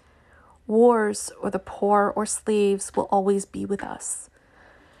 Wars, or the poor or slaves, will always be with us.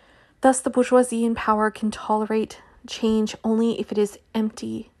 Thus, the bourgeoisie in power can tolerate change only if it is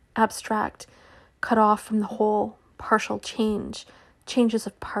empty, abstract, cut off from the whole, partial changes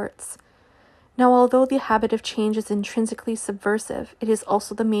of parts. Now, although the habit of change is intrinsically subversive, it is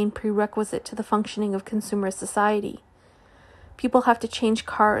also the main prerequisite to the functioning of consumer society. People have to change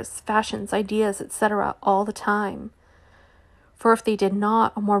cars, fashions, ideas, etc. all the time. For if they did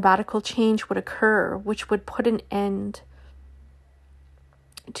not, a more radical change would occur, which would put an end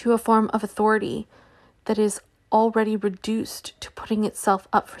to a form of authority that is already reduced to putting itself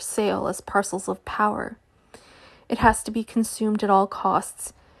up for sale as parcels of power. It has to be consumed at all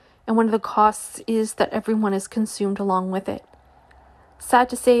costs, and one of the costs is that everyone is consumed along with it. Sad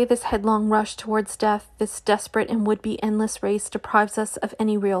to say, this headlong rush towards death, this desperate and would-be endless race deprives us of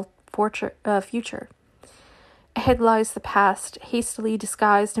any real future. Ahead lies the past, hastily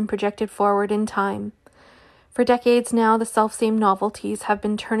disguised and projected forward in time. For decades now, the selfsame novelties have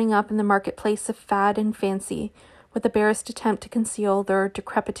been turning up in the marketplace of fad and fancy, with the barest attempt to conceal their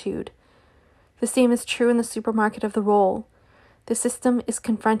decrepitude. The same is true in the supermarket of the role. The system is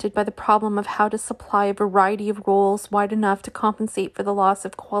confronted by the problem of how to supply a variety of roles wide enough to compensate for the loss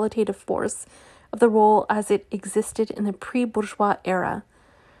of qualitative force of the role as it existed in the pre-bourgeois era.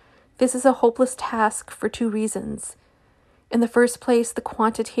 This is a hopeless task for two reasons. In the first place, the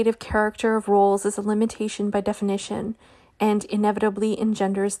quantitative character of roles is a limitation by definition and inevitably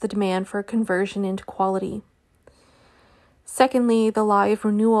engenders the demand for a conversion into quality. Secondly, the lie of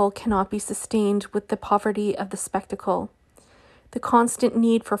renewal cannot be sustained with the poverty of the spectacle. The constant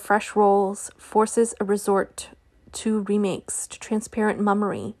need for fresh roles forces a resort to remakes, to transparent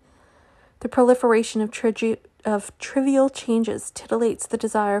mummery. The proliferation of trivial changes titillates the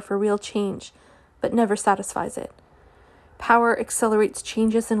desire for real change, but never satisfies it. Power accelerates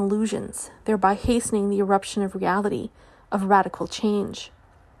changes and illusions, thereby hastening the eruption of reality, of radical change.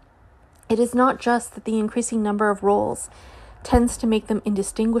 It is not just that the increasing number of roles tends to make them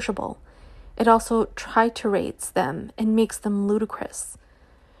indistinguishable. It also triturates them and makes them ludicrous.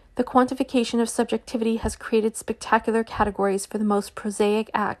 The quantification of subjectivity has created spectacular categories for the most prosaic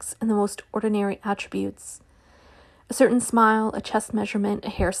acts and the most ordinary attributes. A certain smile, a chest measurement, a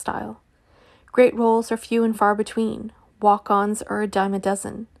hairstyle. Great roles are few and far between. Walk-ons are a dime a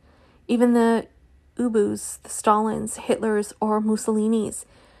dozen. Even the Ubus, the Stalins, Hitlers, or Mussolinis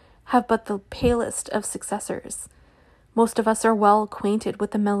have but the palest of successors. Most of us are well acquainted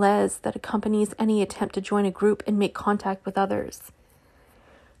with the malaise that accompanies any attempt to join a group and make contact with others.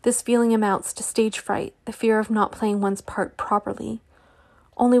 This feeling amounts to stage fright, the fear of not playing one's part properly.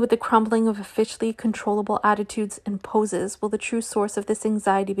 Only with the crumbling of officially controllable attitudes and poses will the true source of this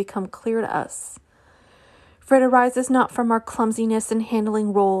anxiety become clear to us. For it arises not from our clumsiness in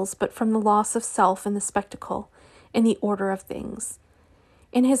handling roles, but from the loss of self in the spectacle, in the order of things.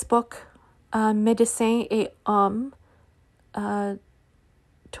 In his book, Médecins et Hommes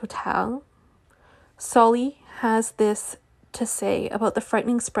Total, Sully has this to say about the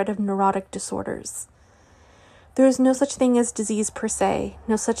frightening spread of neurotic disorders. There is no such thing as disease per se,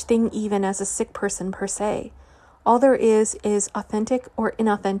 no such thing even as a sick person per se. All there is authentic or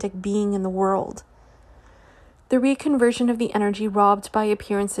inauthentic being in the world. The reconversion of the energy robbed by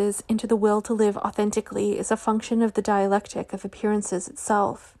appearances into the will to live authentically is a function of the dialectic of appearances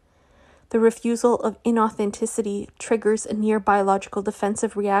itself. The refusal of inauthenticity triggers a near biological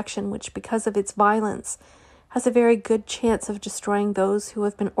defensive reaction which, because of its violence, has a very good chance of destroying those who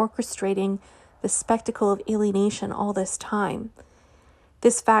have been orchestrating the spectacle of alienation all this time.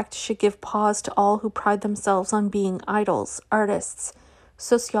 This fact should give pause to all who pride themselves on being idols, artists,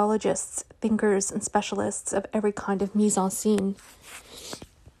 sociologists, thinkers, and specialists of every kind of mise en scène.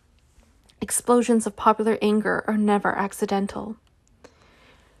 Explosions of popular anger are never accidental.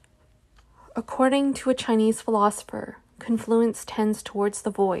 According to a Chinese philosopher, confluence tends towards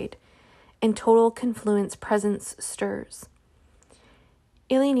the void, and total confluence presence stirs.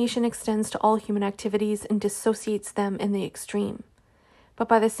 Alienation extends to all human activities and dissociates them in the extreme, but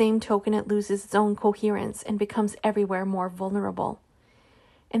by the same token it loses its own coherence and becomes everywhere more vulnerable.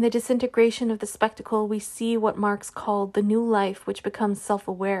 In the disintegration of the spectacle, we see what Marx called the new life which becomes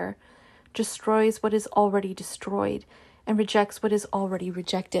self-aware, destroys what is already destroyed, and rejects what is already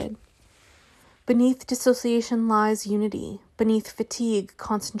rejected. Beneath dissociation lies unity, beneath fatigue,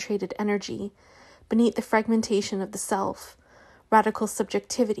 concentrated energy, beneath the fragmentation of the self, radical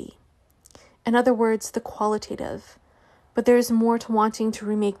subjectivity. In other words, the qualitative. But there is more to wanting to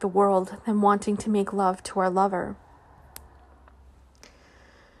remake the world than wanting to make love to our lover.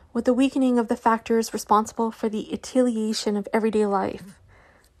 With the weakening of the factors responsible for the etiolation of everyday life,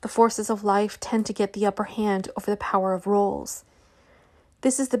 the forces of life tend to get the upper hand over the power of roles.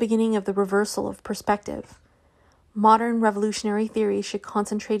 This is the beginning of the reversal of perspective. Modern revolutionary theory should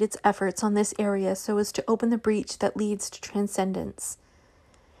concentrate its efforts on this area so as to open the breach that leads to transcendence.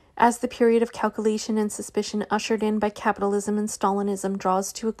 As the period of calculation and suspicion ushered in by capitalism and Stalinism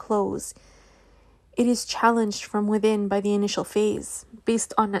draws to a close, it is challenged from within by the initial phase,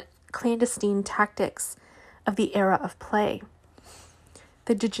 based on clandestine tactics of the era of play.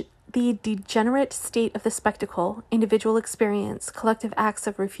 The degenerate state of the spectacle, individual experience, collective acts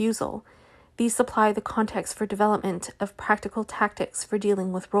of refusal, these supply the context for development of practical tactics for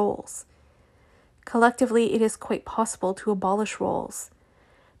dealing with roles. Collectively, it is quite possible to abolish roles.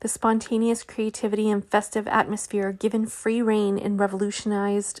 The spontaneous creativity and festive atmosphere given free rein in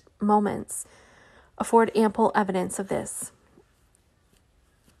revolutionized moments afford ample evidence of this.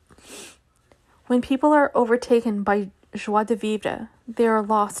 When people are overtaken by joie de vivre, they are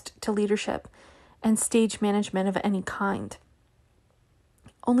lost to leadership and stage management of any kind.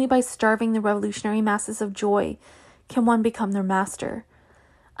 Only by starving the revolutionary masses of joy can one become their master.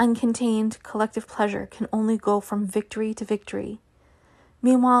 Uncontained, collective pleasure can only go from victory to victory.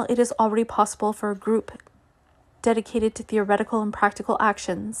 Meanwhile, it is already possible for a group dedicated to theoretical and practical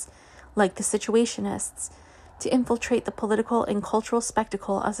actions, like the Situationists, to infiltrate the political and cultural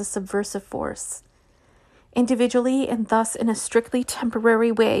spectacle as a subversive force. Individually, and thus in a strictly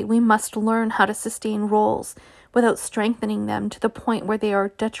temporary way, we must learn how to sustain roles without strengthening them to the point where they are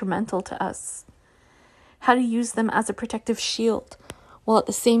detrimental to us. How to use them as a protective shield, while at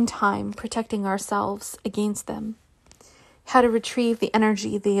the same time protecting ourselves against them. how to retrieve the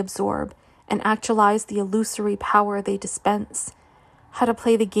energy they absorb and actualize the illusory power they dispense, how to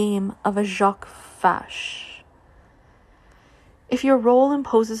play the game of a Jacques Vache. If your role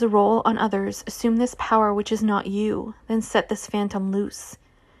imposes a role on others, assume this power which is not you, then set this phantom loose.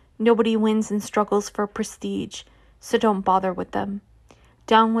 Nobody wins in struggles for prestige, so don't bother with them.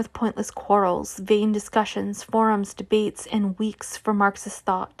 Down with pointless quarrels, vain discussions, forums, debates, and weeks for Marxist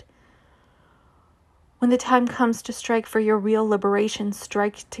thought. When the time comes to strike for your real liberation,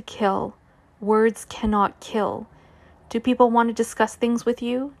 strike to kill. Words cannot kill. Do people want to discuss things with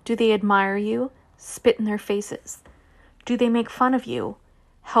you? Do they admire you? Spit in their faces. Do they make fun of you?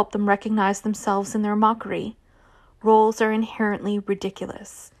 Help them recognize themselves in their mockery. Roles are inherently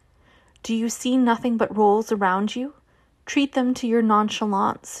ridiculous. Do you see nothing but roles around you? Treat them to your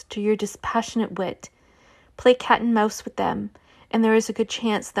nonchalance, to your dispassionate wit. Play cat and mouse with them, and there is a good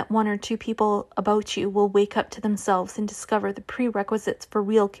chance that one or two people about you will wake up to themselves and discover the prerequisites for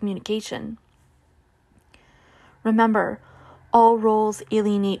real communication. Remember, all roles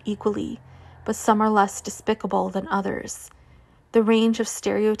alienate equally, but some are less despicable than others. The range of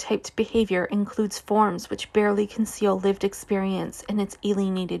stereotyped behavior includes forms which barely conceal lived experience and its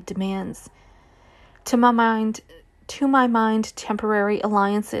alienated demands. To my mind, temporary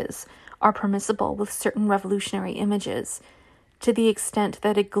alliances are permissible with certain revolutionary images, to the extent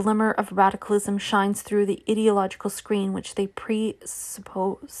that a glimmer of radicalism shines through the ideological screen which they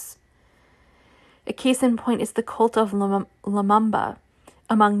presuppose. A case in point is the cult of Lumumba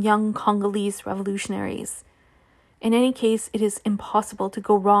among young Congolese revolutionaries. In any case, it is impossible to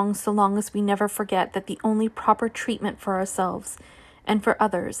go wrong so long as we never forget that the only proper treatment for ourselves and for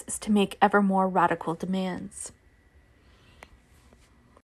others is to make ever more radical demands.